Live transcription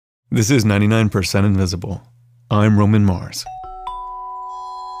This is 99% Invisible. I'm Roman Mars.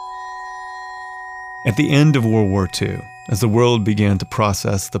 At the end of World War II, as the world began to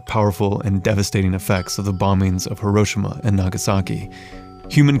process the powerful and devastating effects of the bombings of Hiroshima and Nagasaki,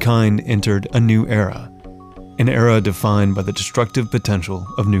 humankind entered a new era, an era defined by the destructive potential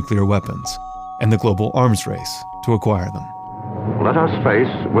of nuclear weapons and the global arms race to acquire them. Let us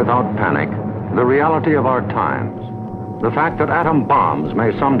face, without panic, the reality of our times. The fact that atom bombs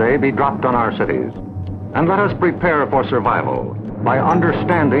may someday be dropped on our cities. And let us prepare for survival by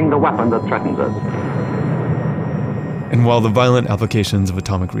understanding the weapon that threatens us. And while the violent applications of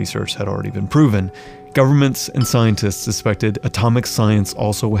atomic research had already been proven, governments and scientists suspected atomic science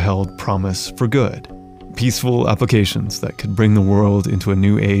also held promise for good. Peaceful applications that could bring the world into a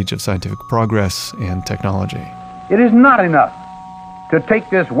new age of scientific progress and technology. It is not enough to take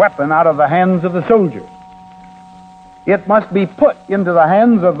this weapon out of the hands of the soldiers. It must be put into the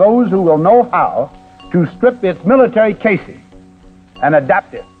hands of those who will know how to strip its military casing and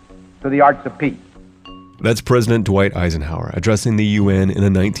adapt it to the arts of peace. That's President Dwight Eisenhower addressing the UN in a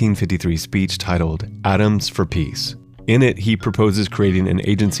 1953 speech titled Atoms for Peace. In it, he proposes creating an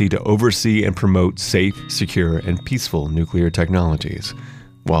agency to oversee and promote safe, secure, and peaceful nuclear technologies,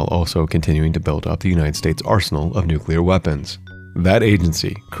 while also continuing to build up the United States arsenal of nuclear weapons. That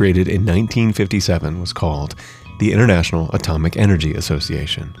agency, created in 1957, was called the International Atomic Energy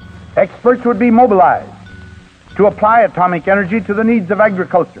Association. Experts would be mobilized to apply atomic energy to the needs of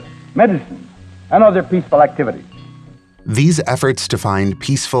agriculture, medicine, and other peaceful activities. These efforts to find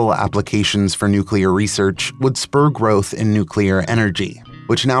peaceful applications for nuclear research would spur growth in nuclear energy,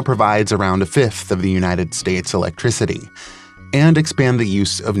 which now provides around a fifth of the United States' electricity, and expand the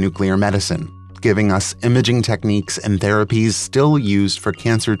use of nuclear medicine, giving us imaging techniques and therapies still used for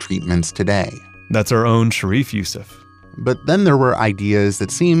cancer treatments today. That's our own Sharif Youssef. But then there were ideas that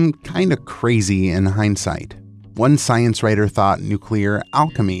seem kind of crazy in hindsight. One science writer thought nuclear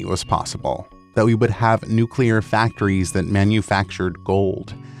alchemy was possible, that we would have nuclear factories that manufactured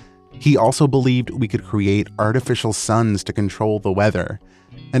gold. He also believed we could create artificial suns to control the weather,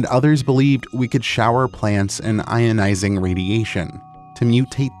 and others believed we could shower plants in ionizing radiation to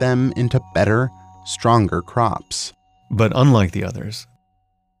mutate them into better, stronger crops. But unlike the others,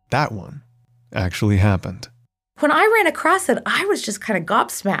 that one actually happened. When I ran across it, I was just kind of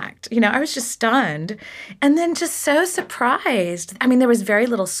gobsmacked. I was just stunned and then just so surprised. I mean, there was very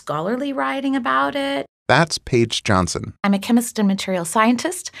little scholarly writing about it. That's Paige Johnson. I'm a chemist and material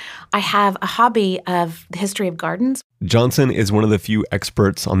scientist. I have a hobby of the history of gardens. Johnson is one of the few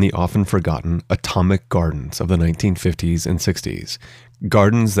experts on the often forgotten atomic gardens of the 1950s and 60s.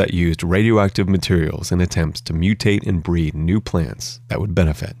 Gardens that used radioactive materials in attempts to mutate and breed new plants that would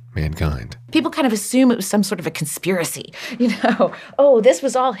benefit mankind. People kind of assume it was some sort of a conspiracy. Oh, this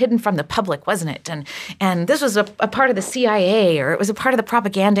was all hidden from the public, wasn't it? And this was a part of the CIA, or it was a part of the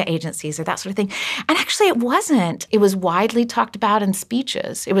propaganda agencies, or that sort of thing. And actually it wasn't. It was widely talked about in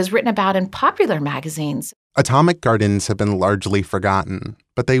speeches. It was written about in popular magazines. Atomic gardens have been largely forgotten,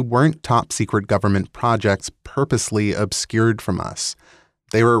 but they weren't top-secret government projects purposely obscured from us.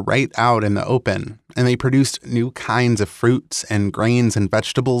 They were right out in the open, and they produced new kinds of fruits and grains and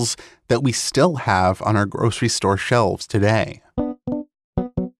vegetables that we still have on our grocery store shelves today.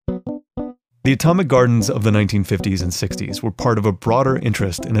 The atomic gardens of the 1950s and 60s were part of a broader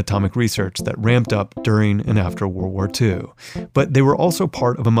interest in atomic research that ramped up during and after World War II. But they were also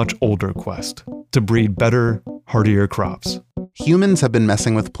part of a much older quest to breed better, hardier crops. Humans have been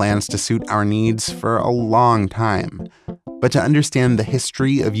messing with plants to suit our needs for a long time. But to understand the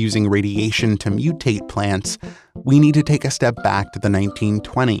history of using radiation to mutate plants, we need to take a step back to the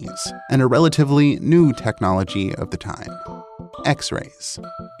 1920s and a relatively new technology of the time: X-rays.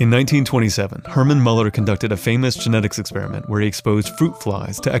 In 1927, Hermann Muller conducted a famous genetics experiment where he exposed fruit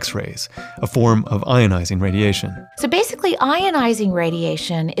flies to X-rays, a form of ionizing radiation. So basically, ionizing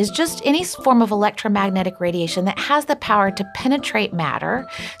radiation is just any form of electromagnetic radiation that has the power to penetrate matter.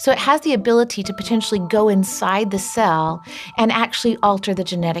 So it has the ability to potentially go inside the cell and actually alter the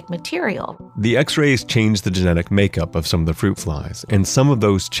genetic material. The X-rays changed the genetic makeup of some of the fruit flies, and some of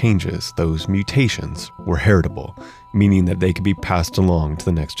those changes, those mutations, were heritable, meaning that they could be passed along to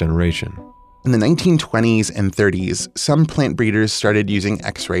the next generation. In the 1920s and 30s, some plant breeders started using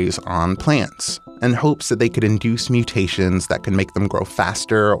X-rays on plants in hopes that they could induce mutations that could make them grow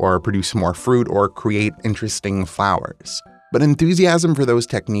faster or produce more fruit or create interesting flowers. But enthusiasm for those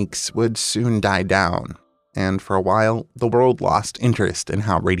techniques would soon die down, and for a while, the world lost interest in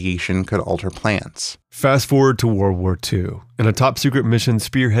how radiation could alter plants. Fast forward to World War II, and a top-secret mission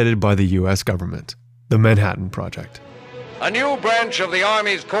spearheaded by the U.S. government, the Manhattan Project. A new branch of the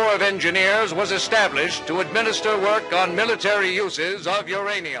Army's Corps of Engineers was established to administer work on military uses of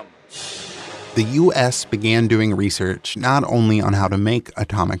uranium. The U.S. began doing research not only on how to make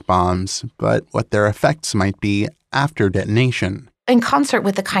atomic bombs, but what their effects might be after detonation. In concert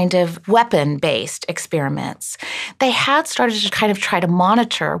with the kind of weapon-based experiments, they had started to kind of try to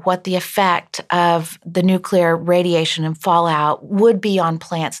monitor what the effect of the nuclear radiation and fallout would be on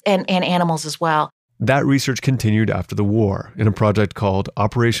plants and animals as well. That research continued after the war in a project called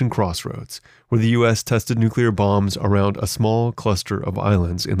Operation Crossroads, where the U.S. tested nuclear bombs around a small cluster of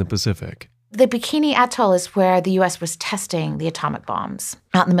islands in the Pacific. The Bikini Atoll is where the U.S. was testing the atomic bombs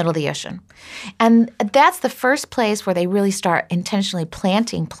out in the middle of the ocean. And that's the first place where they really start intentionally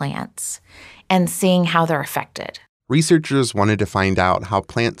planting plants and seeing how they're affected. Researchers wanted to find out how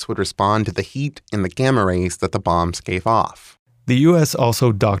plants would respond to the heat and the gamma rays that the bombs gave off. The U.S.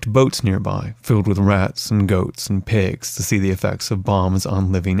 also docked boats nearby, filled with rats and goats and pigs to see the effects of bombs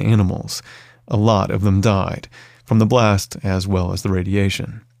on living animals. A lot of them died, from the blast as well as the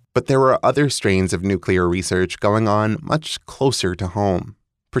radiation. But there were other strains of nuclear research going on much closer to home,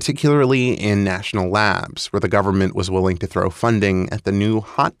 particularly in national labs where the government was willing to throw funding at the new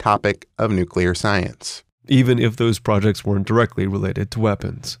hot topic of nuclear science. Even if those projects weren't directly related to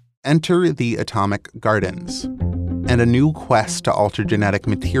weapons. Enter the atomic gardens and a new quest to alter genetic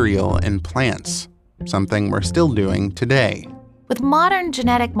material in plants, something we're still doing today. With modern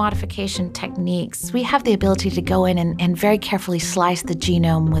genetic modification techniques, we have the ability to go in and very carefully slice the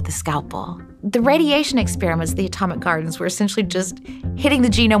genome with a scalpel. The radiation experiments, the atomic gardens, were essentially just hitting the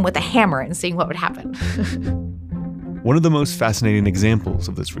genome with a hammer and seeing what would happen. One of the most fascinating examples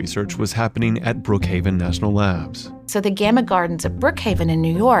of this research was happening at Brookhaven National Labs. So the Gamma Gardens at Brookhaven in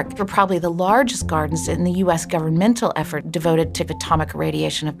New York were probably the largest gardens in the U.S. governmental effort devoted to atomic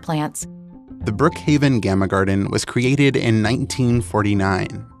irradiation of plants. The Brookhaven Gamma Garden was created in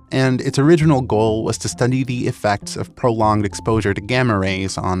 1949, and its original goal was to study the effects of prolonged exposure to gamma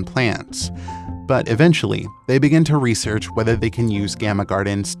rays on plants. But eventually, they began to research whether they can use gamma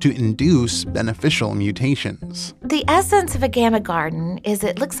gardens to induce beneficial mutations. The essence of a gamma garden is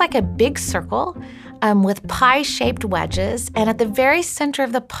it looks like a big circle with pie-shaped wedges, and at the very center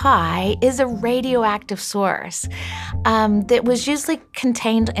of the pie is a radioactive source that was usually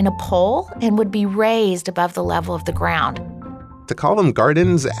contained in a pole and would be raised above the level of the ground. To call them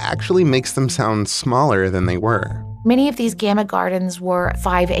gardens actually makes them sound smaller than they were. Many of these gamma gardens were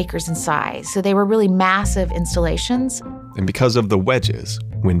 5 acres in size, so they were really massive installations. And because of the wedges,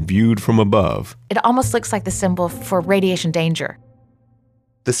 when viewed from above, it almost looks like the symbol for radiation danger.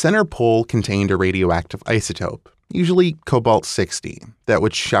 The center pole contained a radioactive isotope, usually cobalt-60, that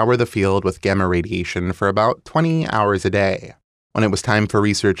would shower the field with gamma radiation for about 20 hours a day. When it was time for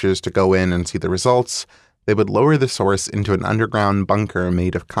researchers to go in and see the results, they would lower the source into an underground bunker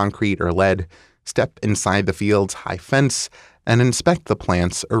made of concrete or lead, step inside the field's high fence, and inspect the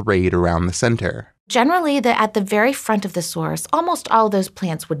plants arrayed around the center. Generally, at the very front of the source, almost all of those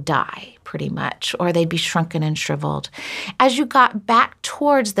plants would die, pretty much, or they'd be shrunken and shriveled. As you got back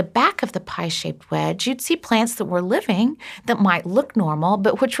towards the back of the pie-shaped wedge, you'd see plants that were living that might look normal,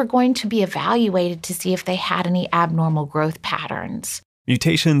 but which were going to be evaluated to see if they had any abnormal growth patterns.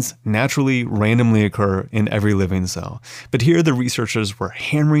 Mutations naturally, randomly occur in every living cell. But here the researchers were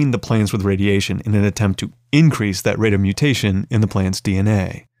hammering the plants with radiation in an attempt to increase that rate of mutation in the plant's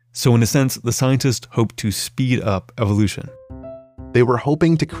DNA. So in a sense, the scientists hoped to speed up evolution. They were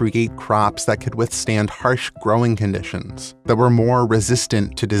hoping to create crops that could withstand harsh growing conditions, that were more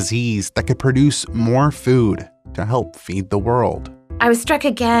resistant to disease, that could produce more food to help feed the world. I was struck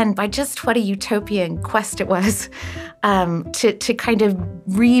again by just what a utopian quest it was to kind of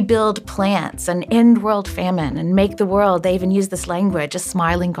rebuild plants and end world famine and make the world, they even used this language, a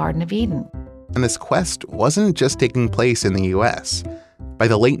smiling Garden of Eden. And this quest wasn't just taking place in the US. By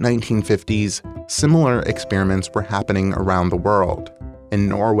the late 1950s, similar experiments were happening around the world, in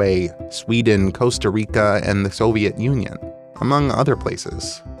Norway, Sweden, Costa Rica, and the Soviet Union, among other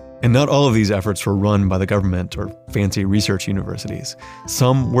places. And not all of these efforts were run by the government or fancy research universities.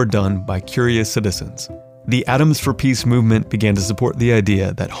 Some were done by curious citizens. The Atoms for Peace movement began to support the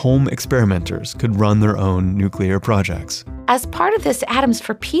idea that home experimenters could run their own nuclear projects. As part of this Atoms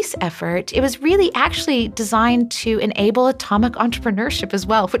for Peace effort, it was really actually designed to enable atomic entrepreneurship as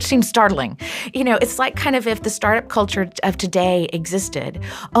well, which seems startling. You know, it's like kind of if the startup culture of today existed,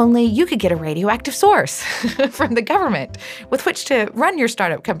 only you could get a radioactive source from the government with which to run your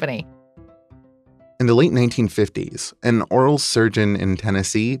startup company. In the late 1950s, an oral surgeon in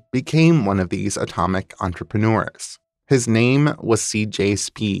Tennessee became one of these atomic entrepreneurs. His name was C.J.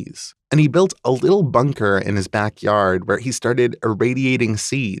 Spies, And he built a little bunker in his backyard where he started irradiating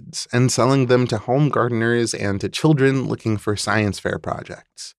seeds and selling them to home gardeners and to children looking for science fair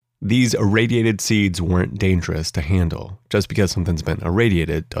projects. These irradiated seeds weren't dangerous to handle. Just because something's been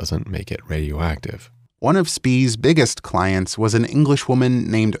irradiated doesn't make it radioactive. One of Spee's biggest clients was an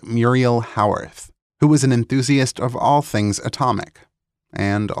Englishwoman named Muriel Howarth, who was an enthusiast of all things atomic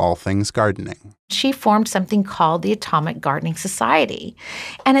and all things gardening. She formed something called the Atomic Gardening Society.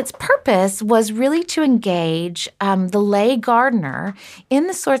 And its purpose was really to engage the lay gardener in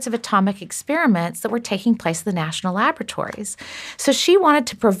the sorts of atomic experiments that were taking place in the national laboratories. So she wanted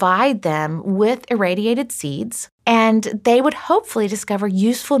to provide them with irradiated seeds, and they would hopefully discover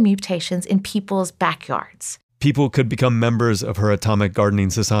useful mutations in people's backyards. People could become members of her Atomic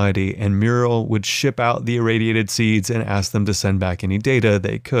Gardening Society, and Muriel would ship out the irradiated seeds and ask them to send back any data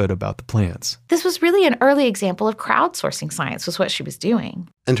they could about the plants. This was really an early example of crowdsourcing science, was what she was doing.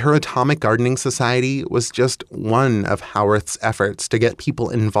 And her Atomic Gardening Society was just one of Howarth's efforts to get people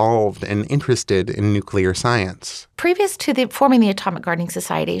involved and interested in nuclear science. Previous to forming the Atomic Gardening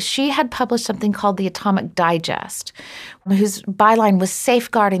Society, she had published something called the Atomic Digest, whose byline was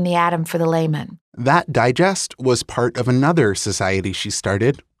Safeguarding the Atom for the Layman. That digest was part of another society she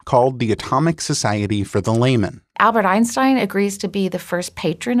started called the Atomic Society for the Layman. Albert Einstein agrees to be the first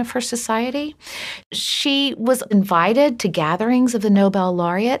patron of her society. She was invited to gatherings of the Nobel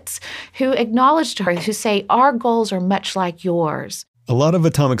laureates who acknowledged her, who say, our goals are much like yours. A lot of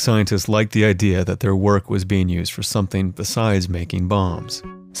atomic scientists liked the idea that their work was being used for something besides making bombs.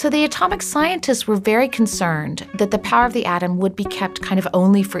 So the atomic scientists were very concerned that the power of the atom would be kept kind of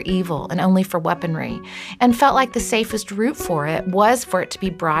only for evil and only for weaponry, and felt like the safest route for it was for it to be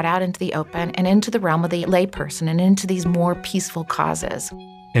brought out into the open and into the realm of the layperson and into these more peaceful causes.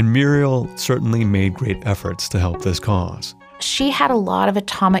 And Muriel certainly made great efforts to help this cause. She had a lot of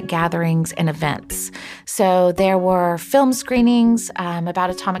atomic gatherings and events. So there were film screenings about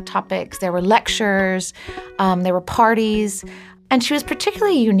atomic topics, there were lectures, there were parties. And she was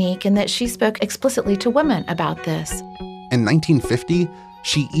particularly unique in that she spoke explicitly to women about this. In 1950,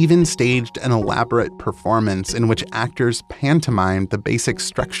 she even staged an elaborate performance in which actors pantomimed the basic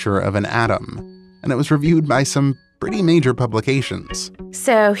structure of an atom, and it was reviewed by some pretty major publications.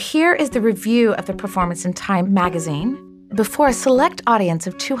 So here is the review of the performance in Time magazine. Before a select audience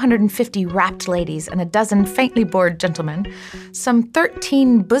of 250 rapt ladies and a dozen faintly bored gentlemen, some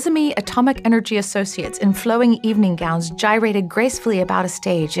 13 bosomy atomic energy associates in flowing evening gowns gyrated gracefully about a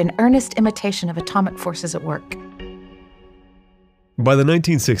stage in earnest imitation of atomic forces at work. By the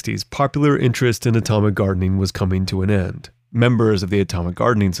 1960s, popular interest in atomic gardening was coming to an end. Members of the Atomic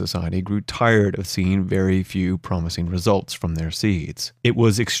Gardening Society grew tired of seeing very few promising results from their seeds. It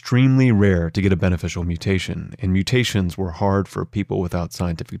was extremely rare to get a beneficial mutation, and mutations were hard for people without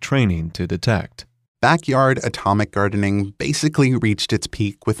scientific training to detect. Backyard atomic gardening basically reached its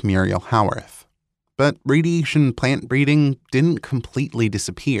peak with Muriel Howarth. But radiation plant breeding didn't completely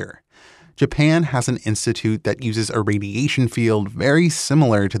disappear. Japan has an institute that uses a radiation field very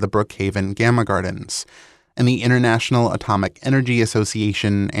similar to the Brookhaven Gamma Gardens. And the International Atomic Energy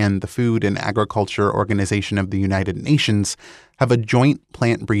Association and the Food and Agriculture Organization of the United Nations have a joint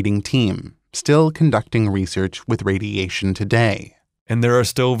plant breeding team, still conducting research with radiation today. And there are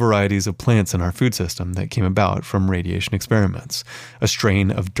still varieties of plants in our food system that came about from radiation experiments. A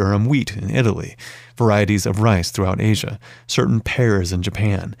strain of durum wheat in Italy, varieties of rice throughout Asia, certain pears in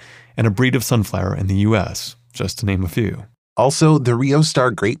Japan, and a breed of sunflower in the US, just to name a few. Also, the Rio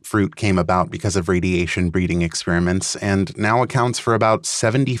Star grapefruit came about because of radiation breeding experiments and now accounts for about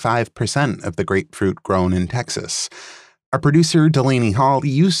 75% of the grapefruit grown in Texas. Our producer, Delaney Hall,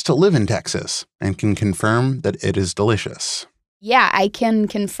 used to live in Texas and can confirm that it is delicious. Yeah, I can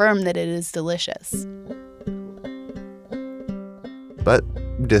confirm that it is delicious. But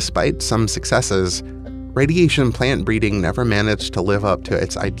despite some successes, radiation plant breeding never managed to live up to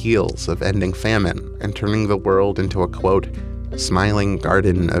its ideals of ending famine and turning the world into a, quote, smiling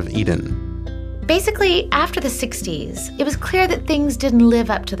Garden of Eden. Basically, after the 60s, it was clear that things didn't live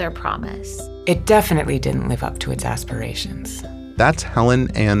up to their promise. It definitely didn't live up to its aspirations. That's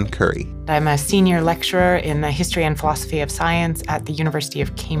Helen Ann Curry. I'm a senior lecturer in the history and philosophy of science at the University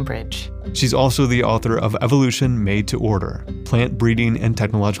of Cambridge. She's also the author of Evolution Made to Order, Plant Breeding and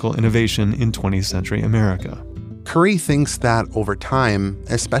Technological Innovation in 20th Century America. Curry thinks that over time,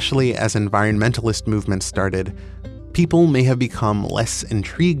 especially as environmentalist movements started, people may have become less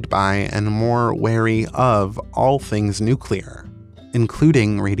intrigued by and more wary of all things nuclear.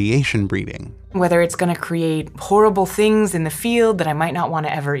 including radiation breeding. Whether it's going to create horrible things in the field that I might not want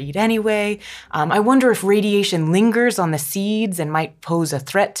to ever eat anyway. I wonder if radiation lingers on the seeds and might pose a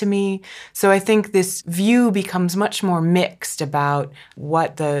threat to me. So I think this view becomes much more mixed about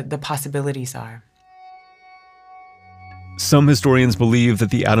what the possibilities are. Some historians believe that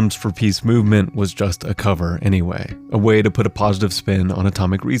the Atoms for Peace movement was just a cover anyway, a way to put a positive spin on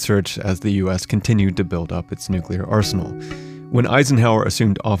atomic research as the US continued to build up its nuclear arsenal. When Eisenhower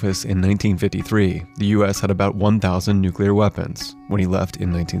assumed office in 1953, the US had about 1,000 nuclear weapons. When he left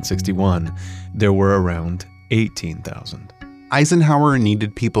in 1961, there were around 18,000. Eisenhower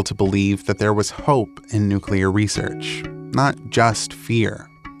needed people to believe that there was hope in nuclear research, not just fear,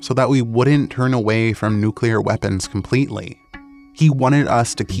 so that we wouldn't turn away from nuclear weapons completely. He wanted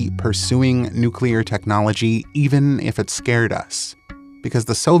us to keep pursuing nuclear technology even if it scared us, because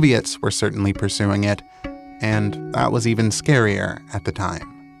the Soviets were certainly pursuing it, and that was even scarier at the time.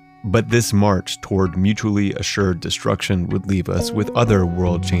 But this march toward mutually assured destruction would leave us with other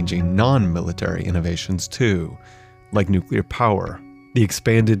world-changing non-military innovations too, like nuclear power, the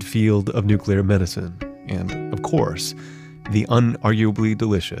expanded field of nuclear medicine, and, of course, the unarguably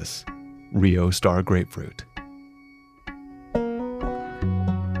delicious Rio Star grapefruit.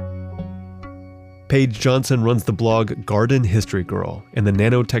 Paige Johnson runs the blog Garden History Girl and the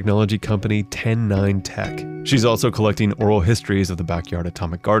nanotechnology company 109 Tech. She's also collecting oral histories of the backyard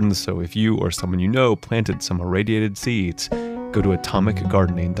atomic gardens, so if you or someone you know planted some irradiated seeds, go to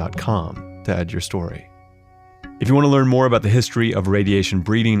atomicgardening.com to add your story. If you want to learn more about the history of radiation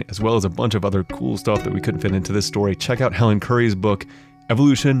breeding, as well as a bunch of other cool stuff that we couldn't fit into this story, check out Helen Curry's book,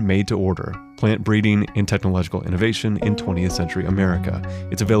 Evolution Made to Order: Plant Breeding and Technological Innovation in 20th Century America.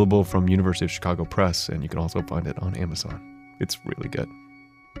 It's available from University of Chicago Press, and you can also find it on Amazon. It's really good.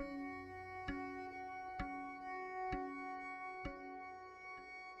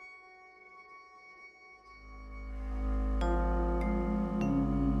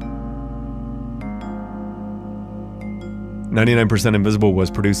 "99% Invisible"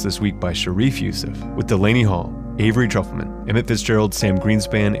 was produced this week by Sharif Youssef, with Delaney Hall, Avery Trufelman, Emmett Fitzgerald, Sam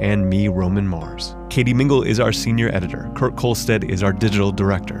Greenspan, and me, Roman Mars. Katie Mingle is our senior editor. Kurt Kolstad is our digital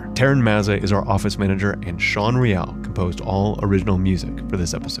director. Taryn Mazza is our office manager, and Sean Rial composed all original music for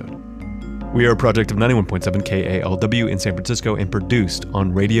this episode. We are a project of 91.7 KALW in San Francisco and produced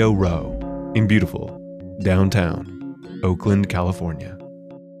on Radio Row in beautiful downtown Oakland, California.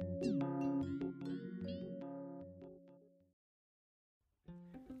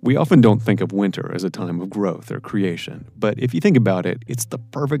 We often don't think of winter as a time of growth or creation, but if you think about it, it's the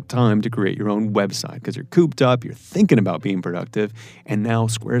perfect time to create your own website because you're cooped up, you're thinking about being productive, and now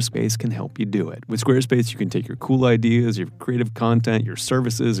Squarespace can help you do it. With Squarespace, you can take your cool ideas, your creative content, your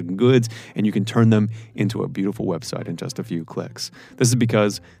services and goods, and you can turn them into a beautiful website in just a few clicks. This is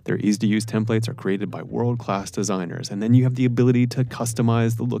because their easy-to-use templates are created by world-class designers, and then you have the ability to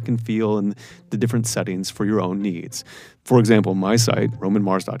customize the look and feel and the different settings for your own needs. For example, my site,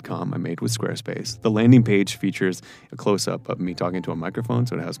 romanmars.com, I made with Squarespace. The landing page features a close-up of me talking to a microphone,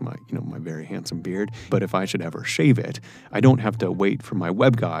 so it has my very handsome beard. But if I should ever shave it, I don't have to wait for my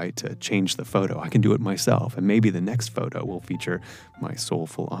web guy to change the photo. I can do it myself, and maybe the next photo will feature my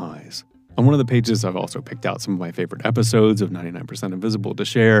soulful eyes. On one of the pages, I've also picked out some of my favorite episodes of 99% Invisible to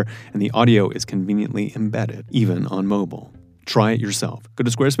share, and the audio is conveniently embedded, even on mobile. Try it yourself. Go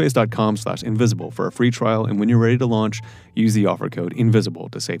to squarespace.com/invisible for a free trial, and when you're ready to launch, use the offer code INVISIBLE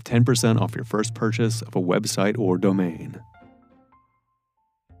to save 10% off your first purchase of a website or domain.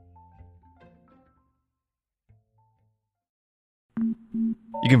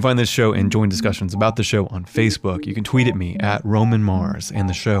 You can find this show and join discussions about the show on Facebook. You can tweet at me at Roman Mars and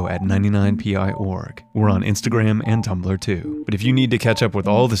the show at 99pi.org. We're on Instagram and Tumblr too. But if you need to catch up with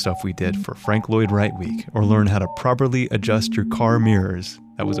all the stuff we did for Frank Lloyd Wright Week or learn how to properly adjust your car mirrors,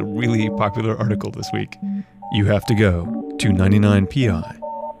 that was a really popular article this week, you have to go to 99pi.org.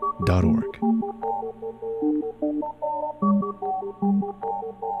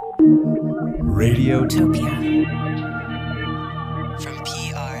 Radiotopia from P.